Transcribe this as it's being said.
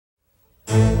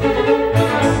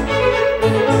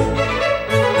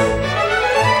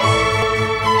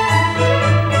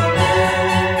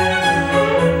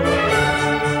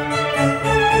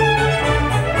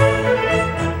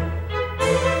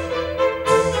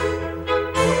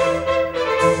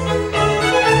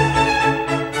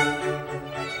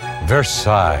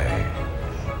Versailles,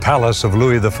 palace of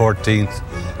Louis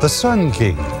XIV, the Sun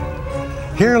King.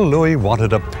 Here Louis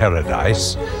wanted a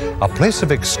paradise, a place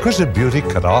of exquisite beauty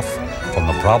cut off from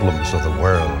the problems of the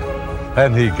world.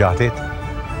 And he got it.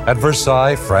 At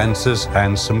Versailles, France's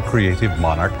handsome, creative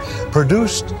monarch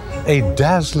produced a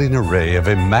dazzling array of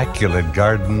immaculate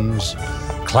gardens,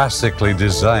 classically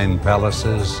designed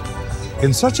palaces.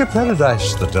 In such a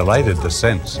paradise that delighted the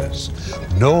senses,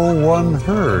 no one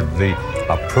heard the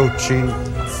approaching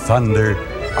thunder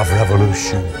of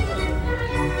revolution.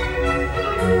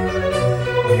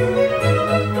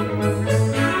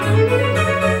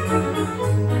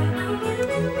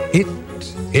 It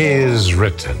is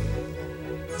written.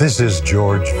 This is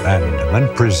George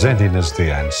Vandeman presenting as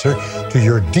the answer to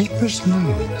your deepest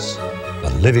needs,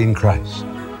 the living Christ.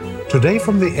 Today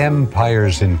from the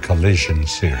Empires in Collision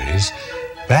series,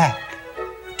 back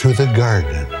to the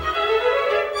garden.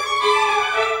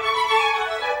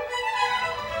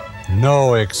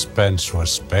 No expense was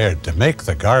spared to make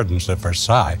the gardens of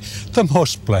Versailles the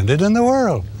most splendid in the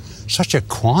world. Such a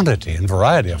quantity and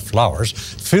variety of flowers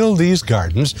filled these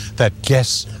gardens that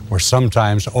guests were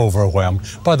sometimes overwhelmed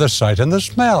by the sight and the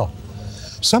smell.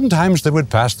 Sometimes they would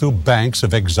pass through banks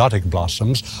of exotic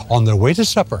blossoms on their way to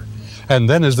supper, and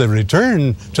then as they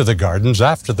returned to the gardens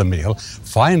after the meal,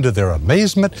 find to their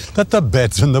amazement that the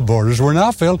beds and the borders were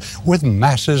now filled with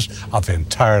masses of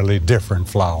entirely different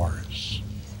flowers.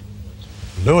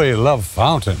 Louis loved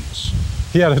fountains.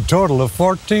 He had a total of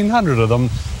 1,400 of them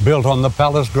built on the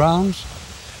palace grounds,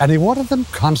 and he wanted them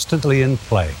constantly in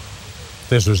play.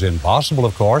 This was impossible,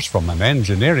 of course, from an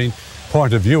engineering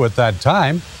point of view at that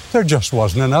time. There just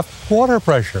wasn't enough water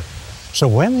pressure. So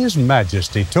when His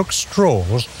Majesty took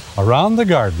strolls around the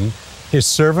garden, his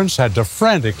servants had to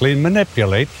frantically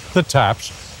manipulate the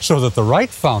taps so that the right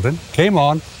fountain came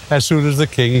on as soon as the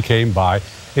king came by.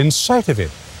 In sight of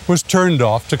it was turned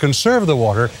off to conserve the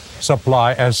water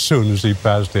supply as soon as he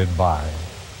passed it by.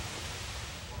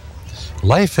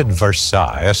 Life at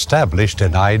Versailles established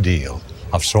an ideal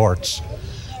of sorts.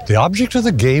 The object of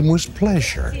the game was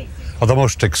pleasure, of the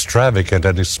most extravagant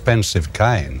and expensive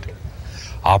kind.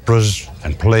 Operas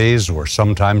and plays were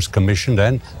sometimes commissioned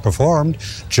and performed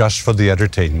just for the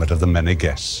entertainment of the many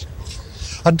guests.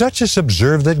 A duchess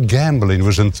observed that gambling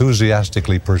was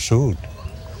enthusiastically pursued.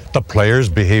 The players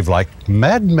behaved like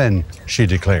madmen, she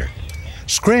declared,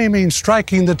 screaming,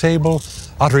 striking the table,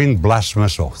 uttering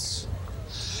blasphemous oaths.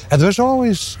 And there was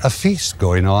always a feast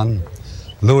going on.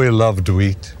 Louis loved to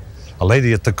eat. A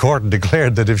lady at the court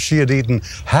declared that if she had eaten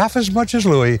half as much as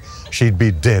Louis, she'd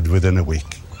be dead within a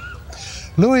week.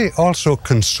 Louis also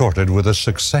consorted with a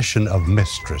succession of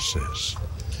mistresses.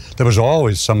 There was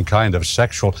always some kind of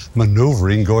sexual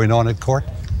maneuvering going on at court.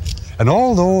 And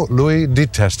although Louis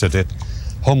detested it,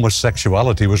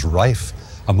 homosexuality was rife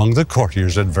among the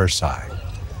courtiers at Versailles.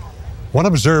 One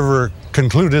observer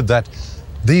concluded that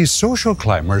these social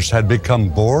climbers had become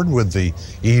bored with the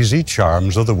easy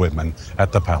charms of the women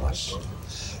at the palace.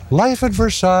 Life at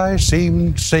Versailles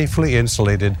seemed safely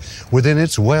insulated within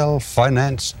its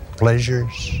well-financed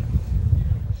pleasures.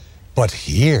 But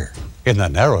here, in the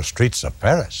narrow streets of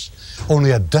Paris,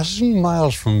 only a dozen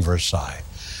miles from Versailles,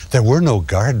 there were no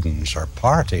gardens or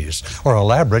parties or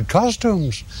elaborate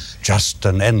costumes, just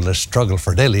an endless struggle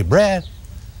for daily bread.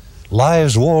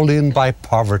 Lives walled in by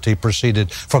poverty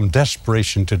proceeded from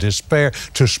desperation to despair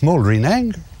to smoldering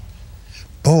anger.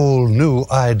 Bold new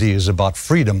ideas about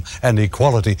freedom and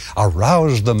equality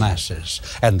aroused the masses,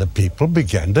 and the people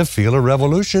began to feel a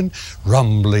revolution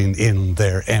rumbling in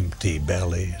their empty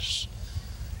bellies.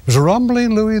 It was a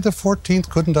rumbling Louis XIV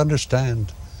couldn't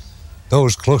understand.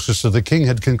 Those closest to the king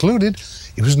had concluded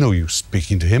it was no use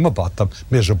speaking to him about the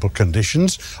miserable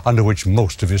conditions under which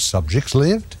most of his subjects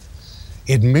lived.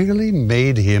 It merely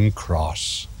made him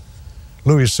cross.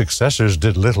 Louis's successors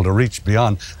did little to reach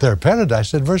beyond their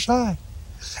paradise at Versailles.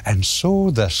 And so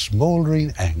the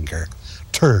smoldering anger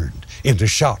turned into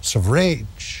shouts of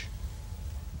rage.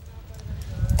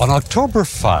 On October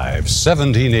 5,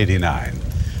 1789,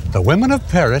 the women of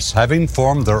Paris, having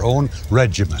formed their own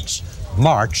regiments,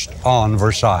 marched on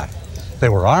Versailles. They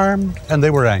were armed and they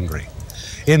were angry.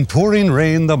 In pouring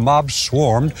rain, the mob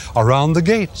swarmed around the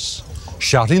gates,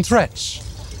 shouting threats.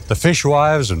 The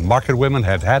fishwives and market women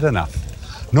had had enough.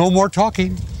 No more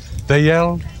talking. They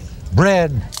yelled,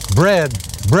 "Bread, bread,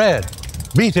 bread,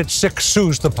 meat at 6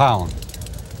 sous the pound."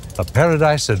 The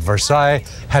paradise at Versailles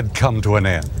had come to an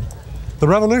end. The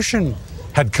revolution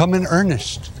had come in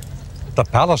earnest. The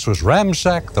palace was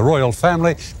ransacked. The royal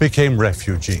family became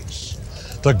refugees.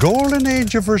 The golden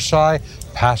age of Versailles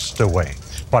passed away,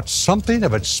 but something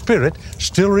of its spirit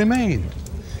still remained.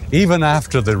 Even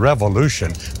after the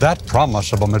revolution, that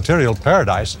promise of a material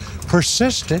paradise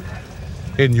persisted.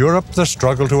 In Europe, the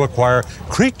struggle to acquire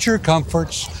creature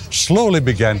comforts slowly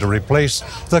began to replace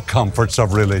the comforts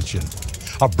of religion.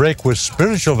 A break with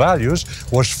spiritual values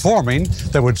was forming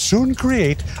that would soon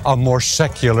create a more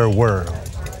secular world.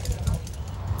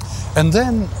 And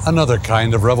then another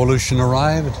kind of revolution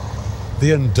arrived,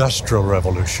 the Industrial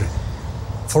Revolution.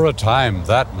 For a time,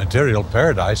 that material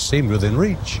paradise seemed within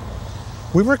reach.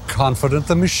 We were confident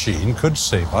the machine could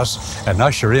save us and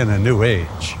usher in a new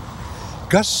age.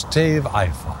 Gustave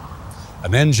Eiffel,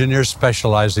 an engineer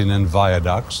specializing in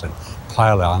viaducts and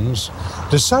pylons,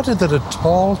 decided that a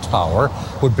tall tower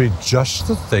would be just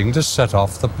the thing to set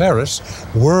off the Paris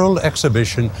World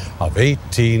Exhibition of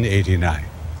 1889.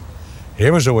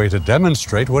 Here was a way to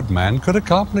demonstrate what man could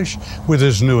accomplish with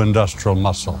his new industrial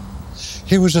muscle.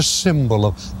 He was a symbol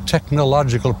of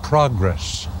technological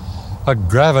progress, a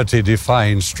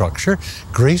gravity-defying structure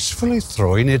gracefully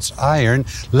throwing its iron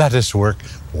latticework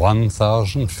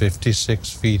 1,056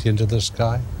 feet into the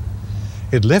sky.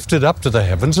 It lifted up to the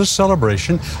heavens a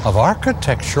celebration of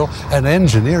architectural and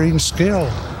engineering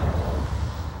skill.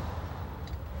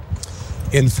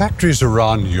 In factories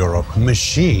around Europe,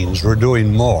 machines were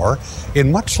doing more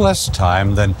in much less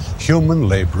time than human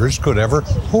laborers could ever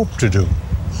hope to do.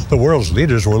 The world's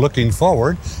leaders were looking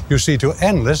forward, you see, to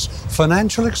endless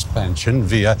financial expansion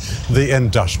via the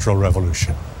Industrial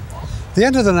Revolution. The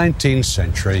end of the 19th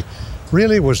century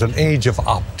really was an age of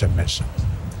optimism.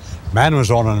 Man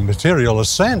was on a material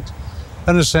ascent,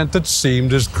 an ascent that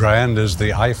seemed as grand as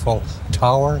the Eiffel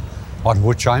Tower on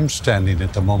which I'm standing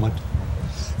at the moment.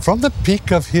 From the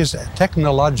peak of his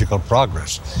technological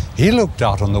progress, he looked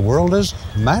out on the world as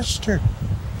master.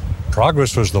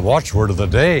 Progress was the watchword of the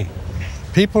day.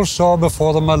 People saw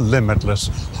before them a limitless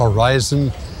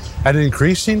horizon, and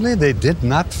increasingly they did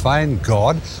not find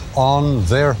God on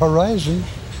their horizon.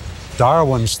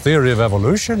 Darwin's theory of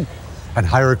evolution and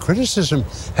higher criticism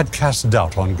had cast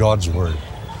doubt on God's word.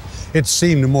 It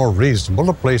seemed more reasonable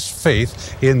to place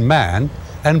faith in man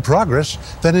and progress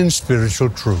than in spiritual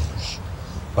truths.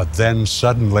 But then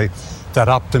suddenly, that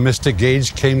optimistic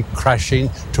age came crashing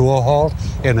to a halt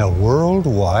in a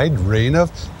worldwide reign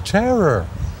of terror.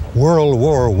 World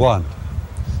War I.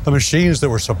 The machines that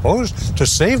were supposed to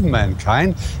save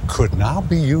mankind could now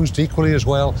be used equally as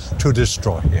well to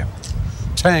destroy him.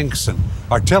 Tanks and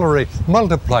artillery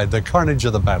multiplied the carnage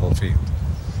of the battlefield.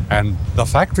 And the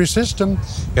factory system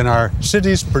in our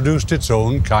cities produced its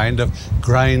own kind of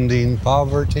grinding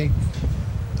poverty.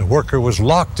 The worker was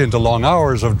locked into long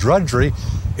hours of drudgery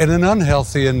in an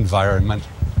unhealthy environment.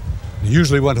 He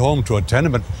usually went home to a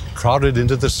tenement crowded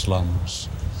into the slums.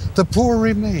 The poor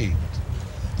remained.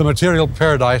 The material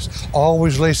paradise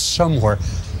always lay somewhere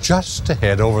just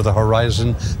ahead over the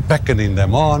horizon, beckoning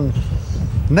them on,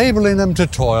 enabling them to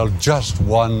toil just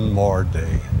one more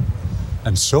day.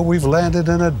 And so we've landed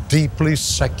in a deeply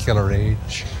secular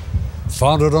age,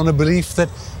 founded on a belief that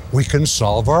we can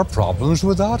solve our problems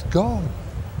without God.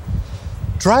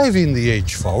 Driving the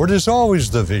age forward is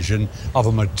always the vision of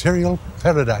a material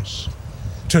paradise.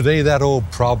 Today, that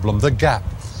old problem, the gap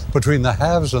between the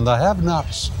haves and the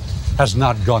have-nots, has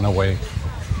not gone away.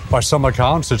 By some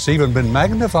accounts, it's even been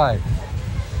magnified,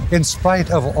 in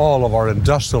spite of all of our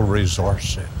industrial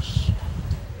resources.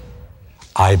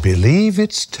 I believe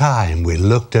it's time we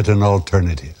looked at an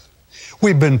alternative.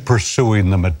 We've been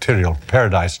pursuing the material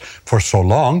paradise for so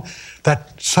long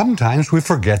that sometimes we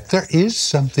forget there is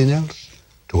something else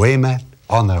to aim at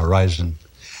on the horizon.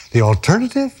 The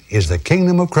alternative is the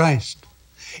kingdom of Christ.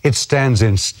 It stands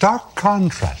in stark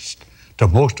contrast to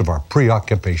most of our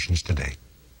preoccupations today.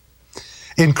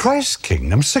 In Christ's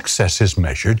kingdom, success is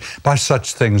measured by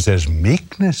such things as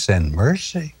meekness and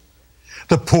mercy.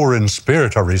 The poor in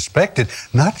spirit are respected,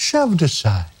 not shoved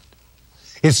aside.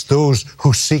 It's those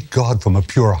who seek God from a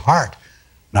pure heart,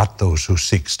 not those who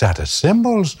seek status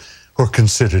symbols, who are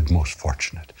considered most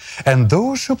fortunate. And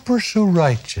those who pursue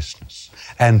righteousness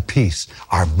and peace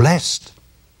are blessed,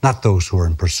 not those who are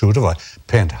in pursuit of a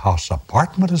penthouse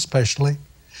apartment especially.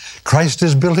 Christ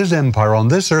has built his empire on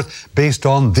this earth based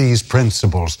on these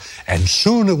principles, and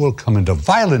soon it will come into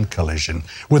violent collision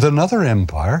with another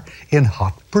empire in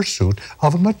hot pursuit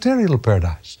of a material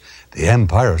paradise, the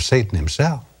empire of Satan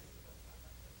himself.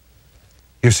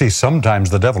 You see, sometimes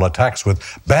the devil attacks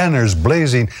with banners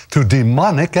blazing through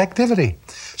demonic activity.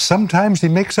 Sometimes he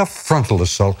makes a frontal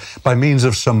assault by means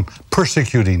of some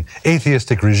persecuting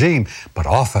atheistic regime, but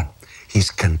often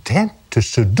he's content to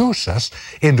seduce us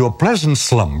into a pleasant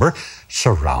slumber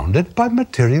surrounded by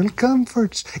material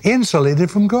comforts, insulated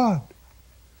from God.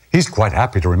 He's quite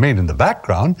happy to remain in the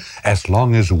background as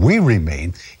long as we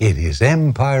remain in his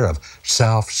empire of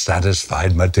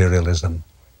self-satisfied materialism.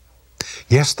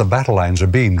 Yes, the battle lines are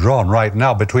being drawn right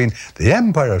now between the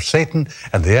empire of Satan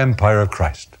and the empire of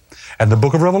Christ. And the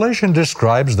book of Revelation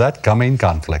describes that coming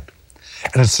conflict.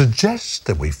 And it suggests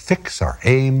that we fix our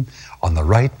aim on the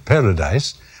right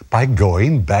paradise by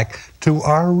going back to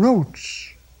our roots.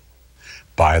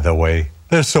 By the way,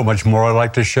 there's so much more I'd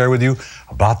like to share with you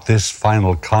about this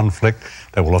final conflict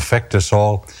that will affect us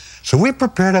all. So we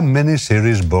prepared a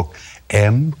mini-series book,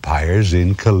 Empires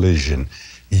in Collision,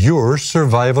 your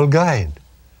survival guide.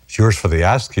 It's yours for the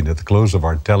asking at the close of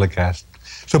our telecast.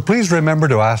 So please remember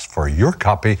to ask for your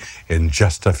copy in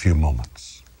just a few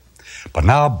moments. But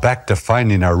now back to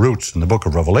finding our roots in the book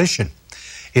of Revelation.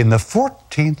 In the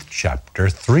 14th chapter,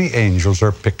 3 angels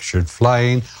are pictured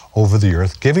flying over the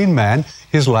earth, giving man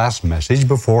his last message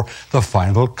before the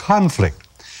final conflict.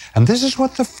 And this is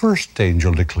what the first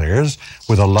angel declares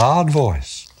with a loud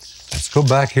voice. Let's go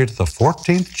back here to the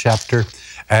 14th chapter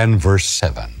and verse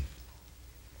 7.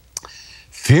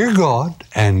 Fear God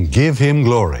and give him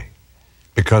glory,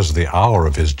 because the hour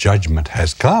of his judgment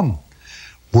has come.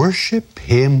 Worship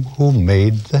him who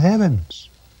made the heavens,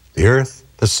 the earth,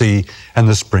 the sea, and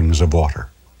the springs of water.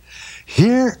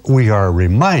 Here we are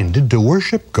reminded to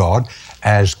worship God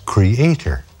as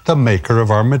creator, the maker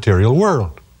of our material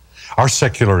world. Our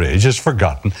secular age has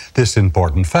forgotten this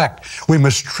important fact. We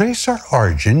must trace our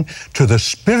origin to the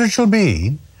spiritual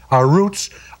being. Our roots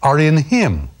are in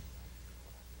him.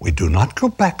 We do not go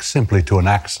back simply to an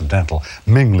accidental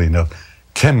mingling of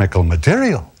chemical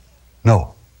material.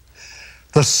 No.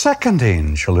 The second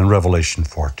angel in Revelation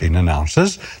 14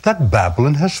 announces that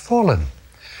Babylon has fallen.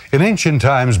 In ancient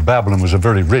times, Babylon was a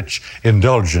very rich,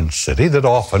 indulgent city that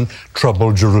often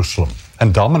troubled Jerusalem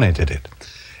and dominated it.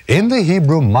 In the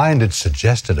Hebrew mind, it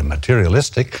suggested a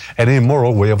materialistic and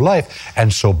immoral way of life,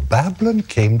 and so Babylon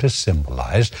came to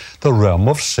symbolize the realm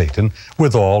of Satan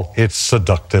with all its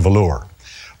seductive allure.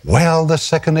 Well, the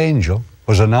second angel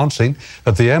was announcing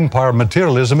that the empire of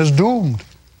materialism is doomed.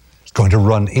 It's going to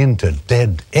run into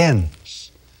dead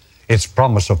ends. Its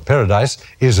promise of paradise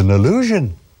is an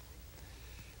illusion.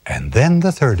 And then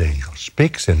the third angel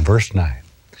speaks in verse 9.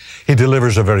 He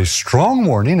delivers a very strong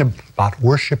warning about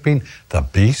worshiping the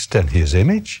beast and his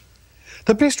image.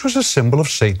 The beast was a symbol of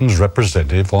Satan's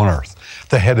representative on earth,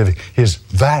 the head of his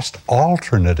vast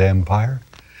alternate empire.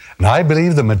 And I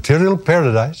believe the material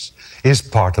paradise is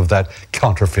part of that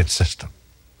counterfeit system.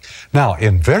 Now,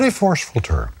 in very forceful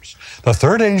terms, the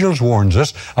third angel warns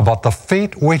us about the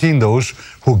fate waiting those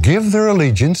who give their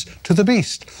allegiance to the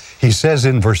beast. He says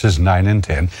in verses 9 and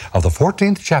 10 of the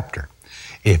 14th chapter,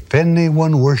 if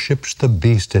anyone worships the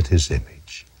beast at his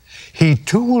image, he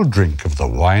too will drink of the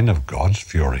wine of God's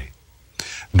fury.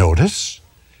 Notice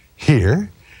here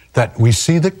that we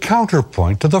see the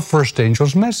counterpoint to the first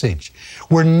angel's message.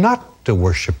 We're not to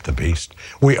worship the beast.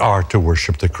 We are to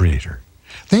worship the Creator.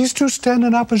 These two stand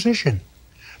in opposition.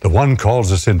 The one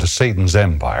calls us into Satan's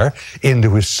empire,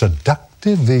 into his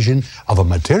seductive vision of a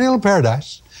material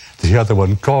paradise. The other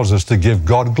one calls us to give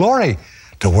God glory,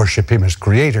 to worship him as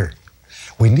Creator.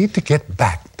 We need to get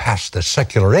back past the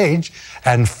secular age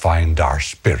and find our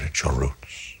spiritual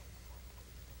roots.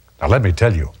 Now let me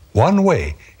tell you one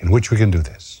way in which we can do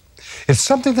this. It's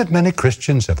something that many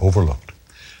Christians have overlooked.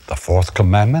 The fourth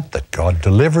commandment that God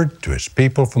delivered to his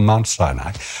people from Mount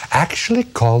Sinai actually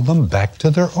called them back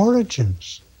to their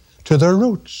origins, to their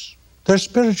roots, their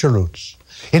spiritual roots.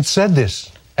 It said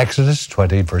this, Exodus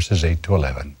 20, verses 8 to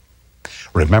 11.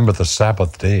 Remember the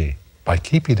Sabbath day by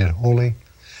keeping it holy.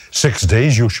 6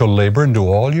 days you shall labor and do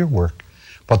all your work,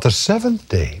 but the 7th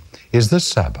day is the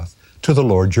Sabbath to the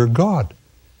Lord your God.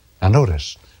 Now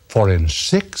notice, for in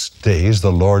 6 days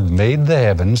the Lord made the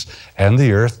heavens and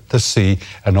the earth, the sea,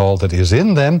 and all that is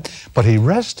in them, but he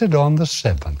rested on the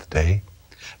 7th day.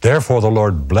 Therefore the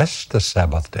Lord blessed the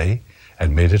Sabbath day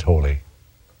and made it holy.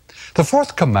 The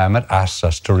fourth commandment asks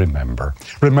us to remember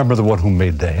the one who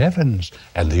made the heavens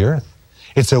and the earth.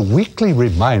 It's a weekly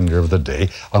reminder of the day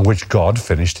on which God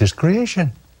finished his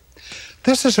creation.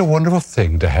 This is a wonderful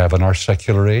thing to have in our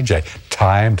secular age, a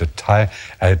time to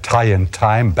tie in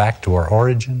time back to our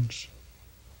origins.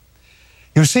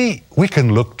 You see, we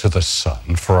can look to the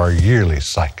sun for our yearly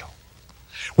cycle.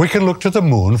 We can look to the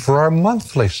moon for our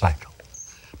monthly cycle.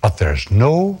 But there's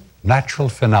no natural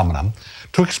phenomenon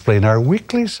to explain our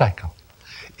weekly cycle.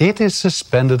 It is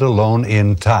suspended alone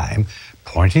in time,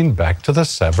 pointing back to the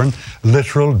 7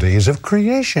 literal days of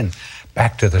creation,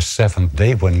 back to the 7th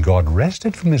day when God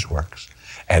rested from his works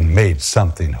and made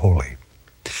something holy.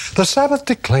 The Sabbath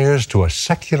declares to a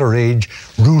secular age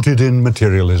rooted in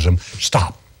materialism,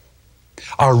 stop,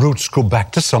 Our roots go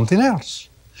back to something else.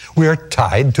 We are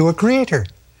tied to a creator.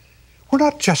 We're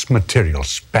not just material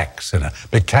specks in a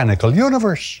mechanical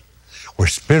universe. We're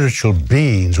spiritual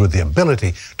beings with the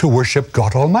ability to worship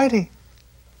God Almighty.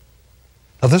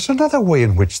 Now, there's another way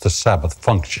in which the Sabbath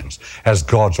functions as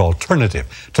God's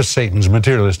alternative to Satan's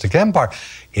materialistic empire.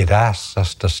 It asks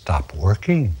us to stop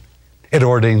working. It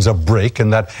ordains a break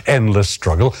in that endless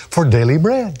struggle for daily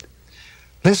bread.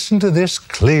 Listen to this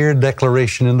clear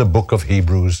declaration in the book of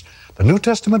Hebrews, the New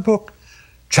Testament book,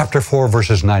 chapter 4,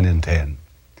 verses 9 and 10.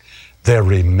 There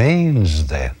remains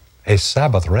then a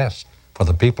Sabbath rest for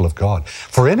the people of God.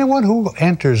 For anyone who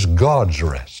enters God's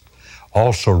rest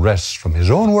also rests from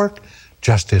his own work,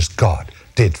 just as God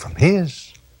did from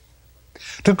his.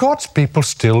 Do God's people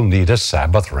still need a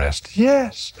Sabbath rest?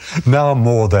 Yes, now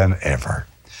more than ever.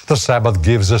 The Sabbath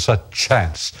gives us a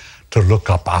chance to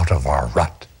look up out of our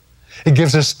rut. It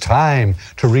gives us time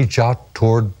to reach out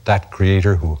toward that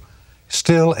Creator who is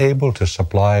still able to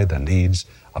supply the needs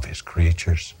of His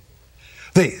creatures.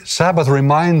 The Sabbath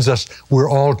reminds us we're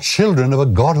all children of a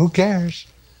God who cares.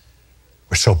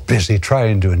 We're so busy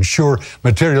trying to ensure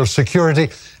material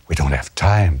security, we don't have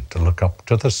time to look up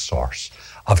to the source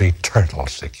of eternal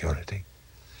security.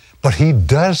 But He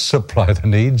does supply the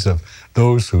needs of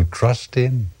those who trust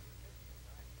Him.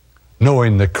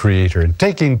 Knowing the Creator and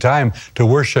taking time to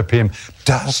worship Him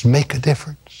does make a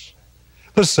difference.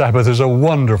 The Sabbath is a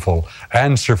wonderful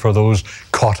answer for those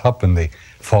caught up in the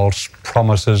false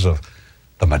promises of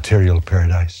the material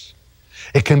paradise.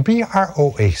 It can be our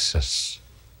oasis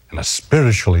in a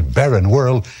spiritually barren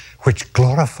world which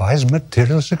glorifies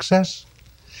material success.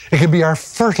 It can be our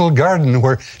fertile garden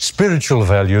where spiritual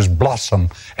values blossom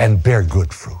and bear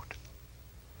good fruit.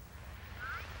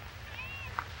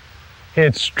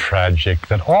 It's tragic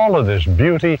that all of this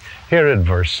beauty here at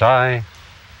Versailles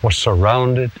was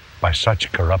surrounded by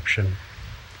such corruption.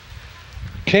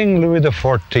 King Louis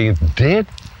XIV did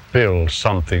build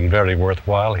something very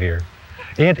worthwhile here.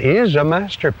 It is a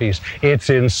masterpiece. It's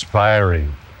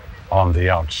inspiring on the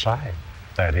outside,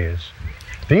 that is.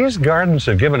 These gardens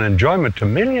have given enjoyment to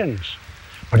millions,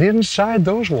 but inside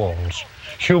those walls,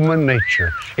 human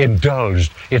nature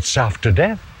indulged itself to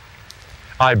death.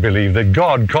 I believe that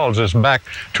God calls us back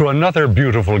to another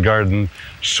beautiful garden,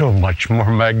 so much more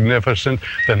magnificent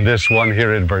than this one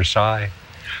here at Versailles.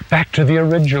 Back to the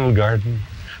original garden,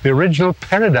 the original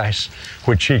paradise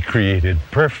which He created,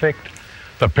 perfect,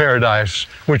 the paradise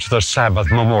which the Sabbath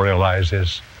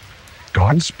memorializes.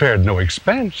 God spared no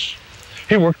expense.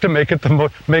 He worked to make it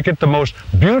the most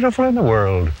beautiful in the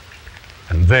world.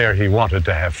 And there He wanted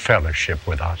to have fellowship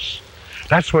with us.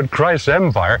 That's what Christ's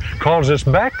empire calls us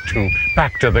back to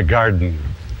the garden,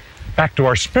 back to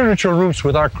our spiritual roots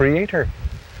with our Creator.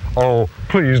 Oh,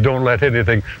 please don't let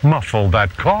anything muffle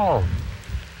that call.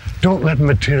 Don't let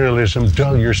materialism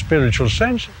dull your spiritual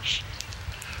senses.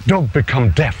 Don't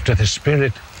become deaf to the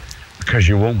Spirit, because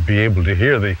you won't be able to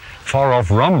hear the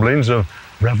far-off rumblings of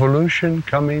revolution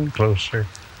coming closer.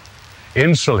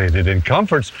 Insulated in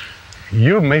comforts,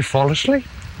 you may fall asleep.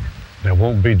 There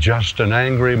won't be just an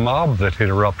angry mob that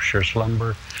interrupts your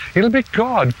slumber. It'll be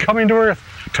God coming to earth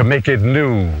to make it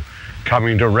new,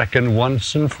 coming to reckon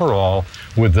once and for all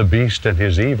with the beast and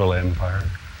his evil empire.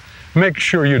 Make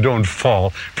sure you don't fall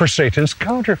for Satan's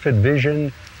counterfeit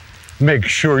vision. Make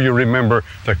sure you remember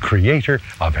the Creator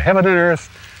of heaven and earth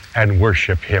and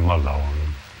worship Him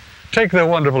alone. Take the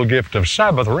wonderful gift of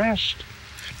Sabbath rest.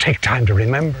 Take time to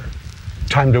remember,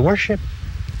 time to worship.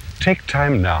 Take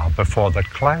time now before the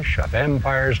clash of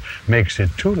empires makes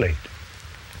it too late.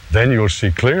 Then you'll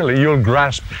see clearly, you'll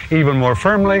grasp even more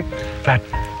firmly that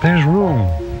there's room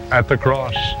at the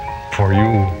cross for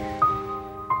you.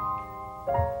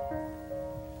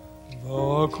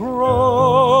 The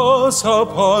cross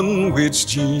upon which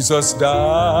Jesus died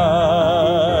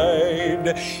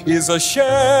is a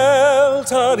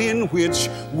shelter in which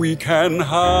we can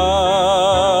hide,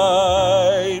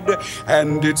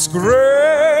 and its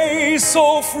grace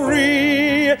so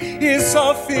free is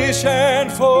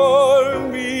sufficient for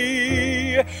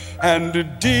me, and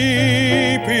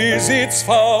deep is its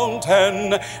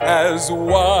fountain, as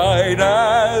wide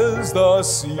as the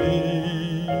sea.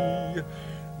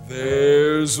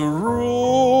 There's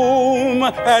room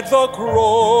at the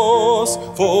cross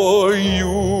for you.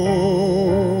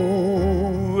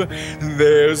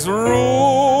 There's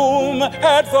room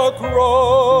at the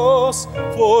cross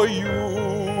for you.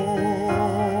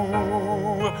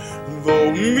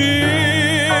 Though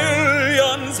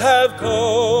millions have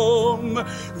come,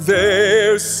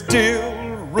 there's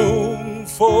still room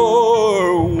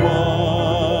for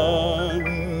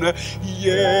one.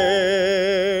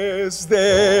 Yes,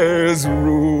 there's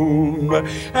room room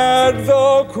at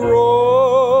the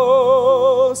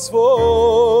cross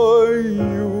for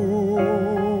you.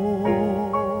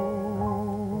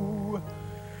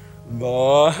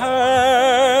 The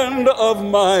hand of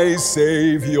my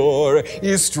Savior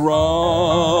is strong,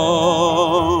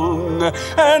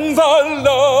 and the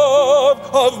love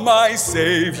of my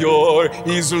Savior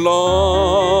is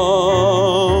long.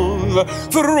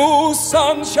 Through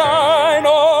sunshine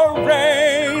or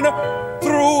rain,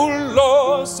 through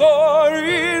loss or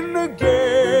in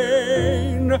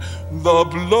gain, the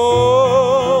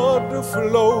blood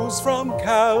flows from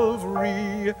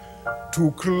Calvary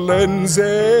to cleanse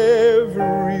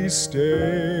every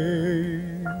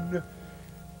stain.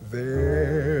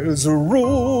 There's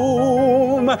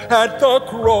room at the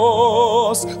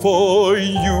cross for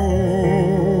you.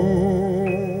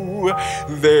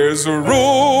 There's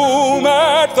room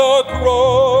at the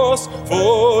cross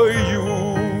for you.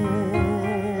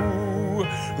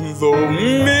 Though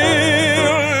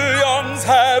millions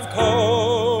have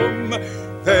come,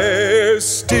 there's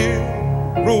still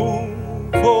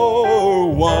room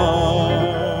for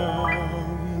one.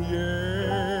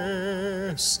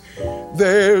 Yes,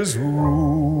 there's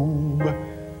room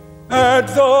at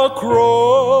the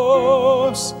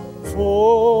cross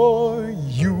for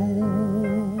you.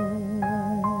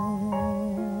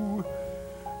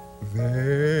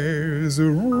 There's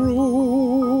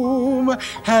room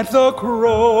at the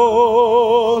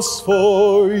cross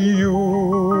for you.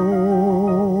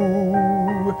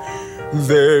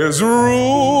 There's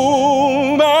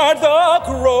room at the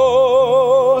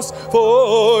cross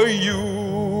for you.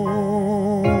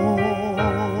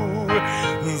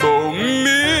 Though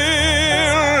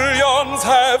millions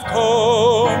have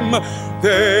come,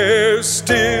 there's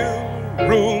still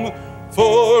room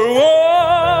for one.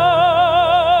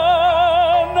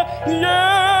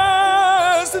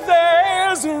 Yes,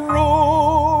 there's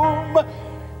room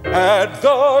at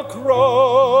the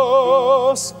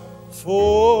cross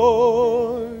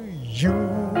for you.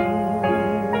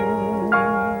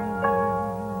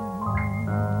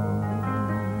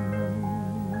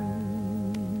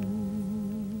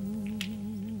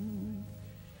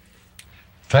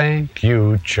 Thank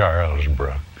you, Charles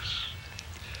Brooks.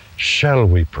 Shall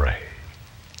we pray?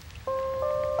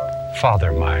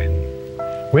 Father mine,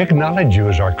 we acknowledge you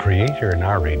as our Creator and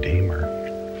our Redeemer.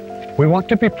 We want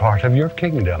to be part of your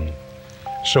kingdom,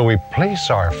 so we place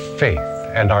our faith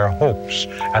and our hopes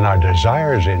and our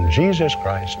desires in Jesus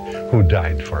Christ, who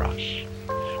died for us.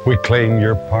 We claim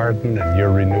your pardon and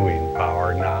your renewing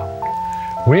power now.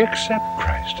 We accept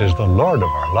Christ as the Lord of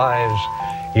our lives.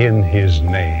 In his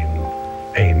name,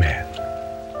 amen.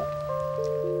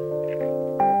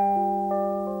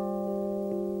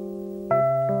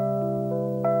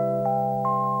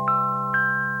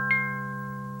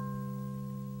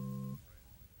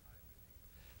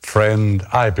 Friend,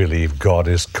 I believe God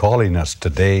is calling us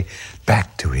today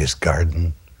back to his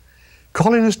garden,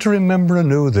 calling us to remember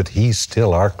anew that he's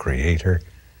still our Creator,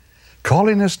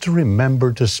 calling us to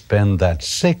remember to spend that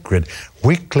sacred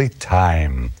weekly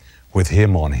time with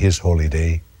him on his holy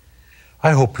day.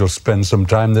 I hope you'll spend some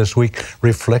time this week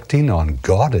reflecting on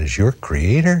God as your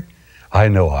Creator. I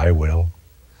know I will.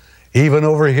 Even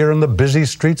over here in the busy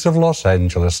streets of Los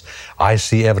Angeles, I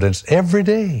see evidence every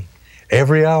day,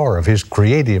 every hour of his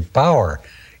creative power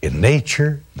in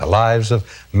nature, the lives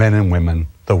of men and women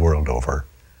the world over.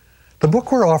 The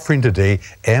book we're offering today,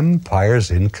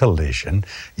 Empires in Collision,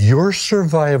 Your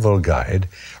Survival Guide,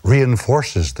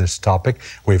 reinforces this topic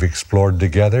we've explored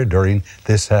together during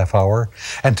this half hour.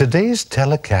 And today's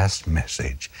telecast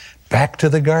message, Back to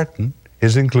the Garden,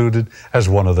 is included as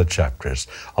one of the chapters,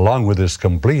 along with this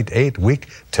complete 8-week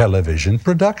television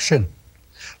production.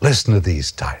 Listen to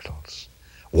these titles: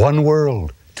 One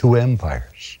World, Two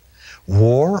Empires,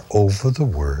 War Over the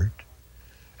Word,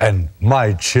 and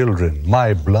My Children,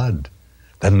 My Blood.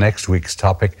 The next week's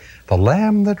topic, The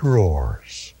Lamb That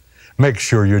Roars. Make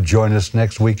sure you join us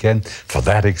next weekend for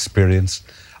that experience.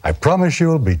 I promise you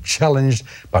will be challenged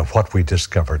by what we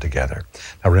discover together.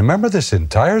 Now remember, this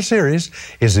entire series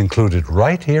is included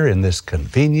right here in this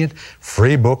convenient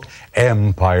free book,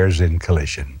 Empires in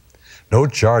Collision. No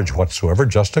charge whatsoever,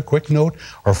 just a quick note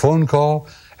or phone call,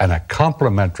 and a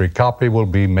complimentary copy will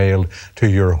be mailed to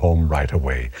your home right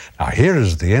away. Now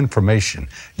here's the information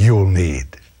you'll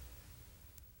need.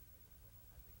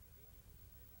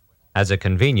 As a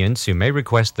convenience, you may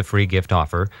request the free gift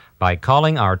offer by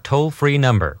calling our toll-free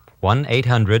number,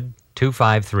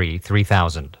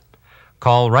 1-800-253-3000.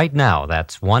 Call right now,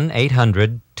 that's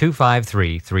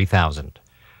 1-800-253-3000.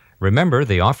 Remember,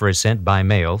 the offer is sent by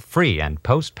mail, free and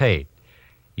postpaid.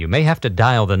 You may have to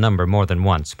dial the number more than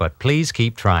once, but please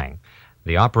keep trying.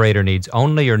 The operator needs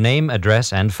only your name,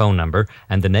 address, and phone number,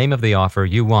 and the name of the offer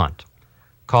you want.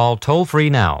 Call toll-free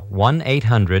now,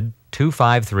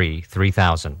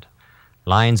 1-800-253-3000.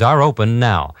 Lines are open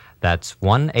now. That's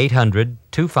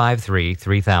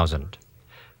 1-800-253-3000.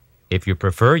 If you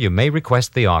prefer, you may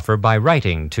request the offer by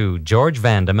writing to George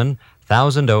Vandeman,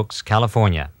 Thousand Oaks,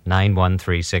 California,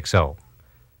 91360.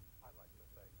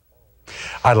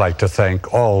 I'd like to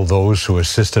thank all those who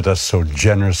assisted us so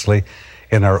generously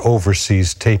in our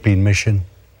overseas taping mission.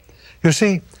 You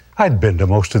see, I'd been to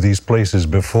most of these places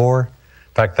before.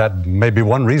 In fact, that may be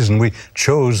one reason we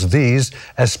chose these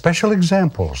as special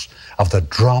examples of the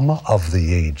drama of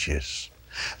the ages.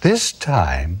 This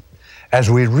time, as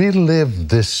we relive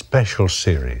this special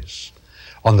series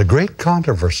on the great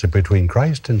controversy between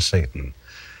Christ and Satan,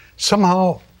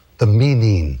 somehow the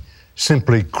meaning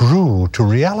simply grew to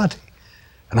reality.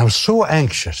 And I was so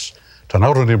anxious to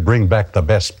not only bring back the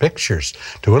best pictures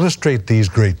to illustrate these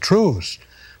great truths,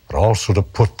 but also to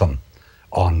put them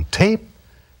on tape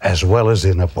as well as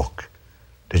in a book.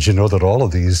 Did you know that all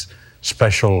of these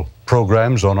special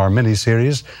programs on our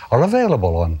mini-series are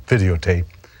available on videotape?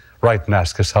 Write and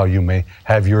ask us how you may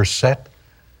have yours set.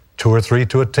 2 or 3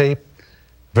 to a tape.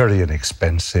 Very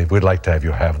inexpensive. We'd like to have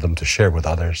you have them to share with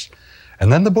others.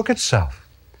 And then the book itself.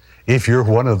 If you're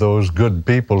one of those good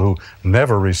people who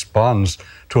never responds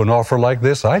to an offer like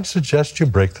this, I'd suggest you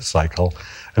break the cycle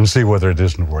and see whether it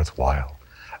isn't worthwhile.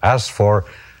 As for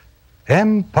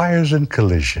Empires in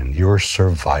Collision, your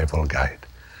survival guide.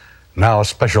 Now,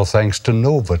 special thanks to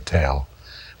Novotel.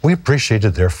 We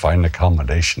appreciated their fine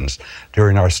accommodations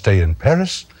during our stay in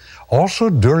Paris, also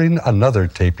during another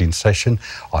taping session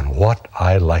on What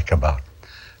I Like About.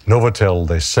 Novotel,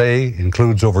 they say,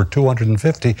 includes over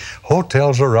 250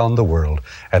 hotels around the world,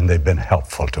 and they've been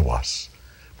helpful to us.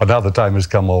 But now the time has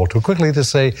come all too quickly to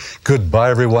say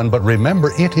goodbye, everyone. But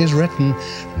remember, it is written,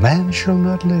 man shall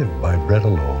not live by bread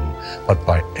alone, but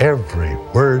by every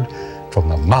word from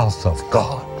the mouth of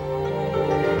God.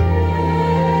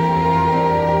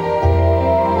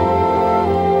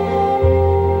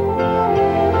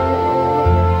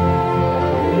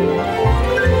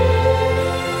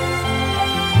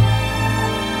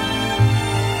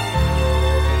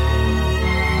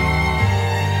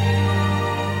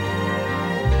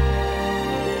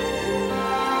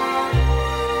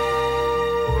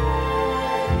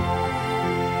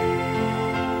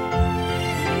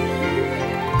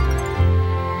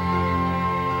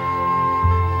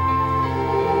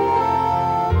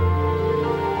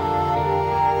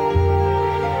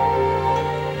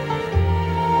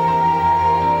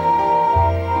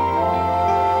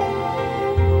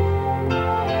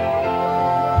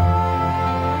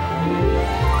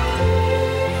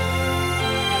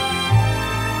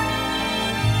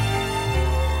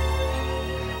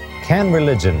 Can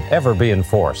religion ever be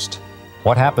enforced?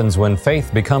 What happens when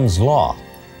faith becomes law?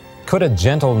 Could a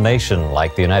gentle nation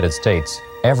like the United States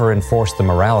ever enforce the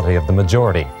morality of the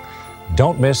majority?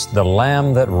 Don't miss The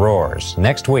Lamb That Roars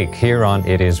next week here on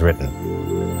It Is Written.